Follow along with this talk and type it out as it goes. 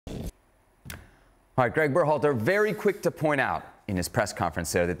All right, Greg Berhalter, very quick to point out in his press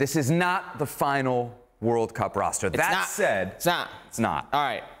conference there that this is not the final World Cup roster. That said, it's not. All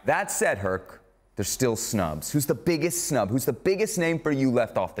right. That said, Herc, there's still snubs. Who's the biggest snub? Who's the biggest name for you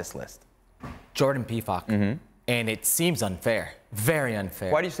left off this list? Jordan Pefok. And it seems unfair. Very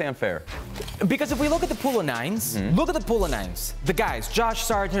unfair. Why do you say unfair? Because if we look at the pool of nines, look at the pool of nines. The guys, Josh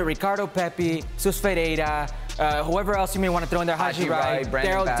Sargent, Ricardo Pepi, Sus Ferreira, whoever else you may want to throw in there, Haji Wright,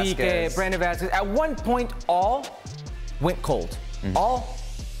 Daryl Dike, Brandon Vasquez. At one point, all went cold. All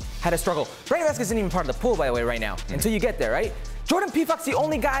had a struggle. Brandon Vasquez isn't even part of the pool, by the way, right now, until you get there, right? Jordan Pefok's the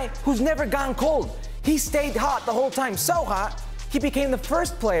only guy who's never gone cold. He stayed hot the whole time, so hot, he became the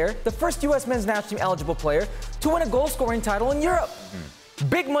first player, the first U.S. men's national team eligible player to win a goal-scoring title in Europe.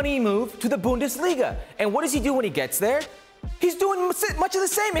 Big money move to the Bundesliga. And what does he do when he gets there? He's doing much of the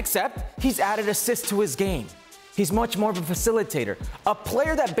same, except he's added assists to his game. He's much more of a facilitator. A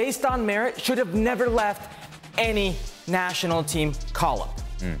player that, based on merit, should have never left any national team call-up.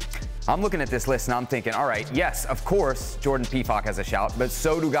 I'm looking at this list and I'm thinking, all right, yes, of course, Jordan Pefok has a shout, but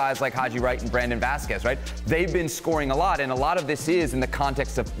so do guys like Haji Wright and Brandon Vasquez, right? They've been scoring a lot, and a lot of this is in the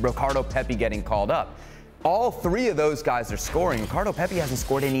context of Ricardo Pepi getting called up. All three of those guys are scoring. Ricardo Pepi hasn't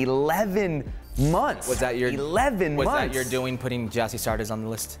scored in 11 months. Was that your 11 months? Was that your doing, putting Gyasi Zardes on the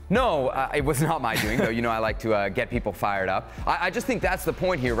list? No, it was not my doing, though. You know, I like to get people fired up. I just think that's the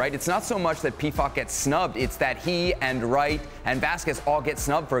point here, right? It's not so much that Pefok gets snubbed, it's that he and Wright and Vasquez all get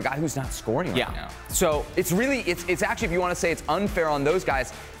snubbed for a guy who's not scoring right now. So it's really, it's actually, if you want to say it's unfair on those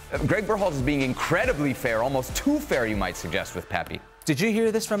guys, Greg Berhalter is being incredibly fair, almost too fair, you might suggest, with Pepi. Did you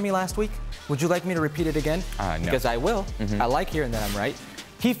hear this from me last week? Would you like me to repeat it again? No. Because I will. I like hearing that I'm right.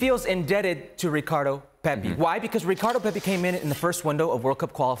 He feels indebted to Ricardo Pepi. Why? Because Ricardo Pepi came in the first window of World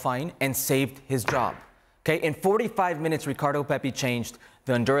Cup qualifying and saved his job. Okay, in 45 minutes, Ricardo Pepi changed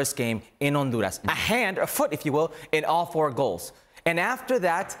the Honduras game in Honduras. A foot, if you will, in all 4 goals. And after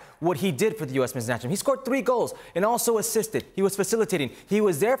that, what he did for the U.S. men's national team, he scored 3 goals and also assisted. He was facilitating. He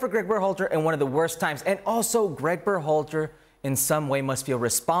was there for Greg Berhalter in one of the worst times. And also, Greg Berhalter, in some way, must feel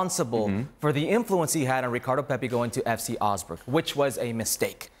responsible for the influence he had on Ricardo Pepi going to FC Augsburg, which was a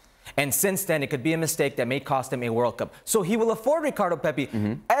mistake. And since then, it could be a mistake that may cost him a World Cup. So he will afford Ricardo Pepi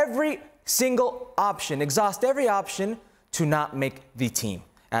every single option, exhaust every option to not make the team.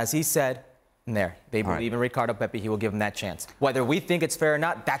 As he said, they believe in Ricardo Pepi, he will give him that chance. Whether we think it's fair or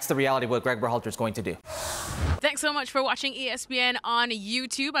not, that's the reality of what Greg Berhalter is going to do. Thanks so much for watching ESPN on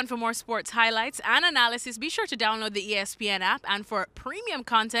YouTube. And for more sports highlights and analysis, be sure to download the ESPN app. And for premium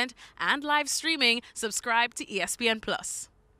content and live streaming, subscribe to ESPN+.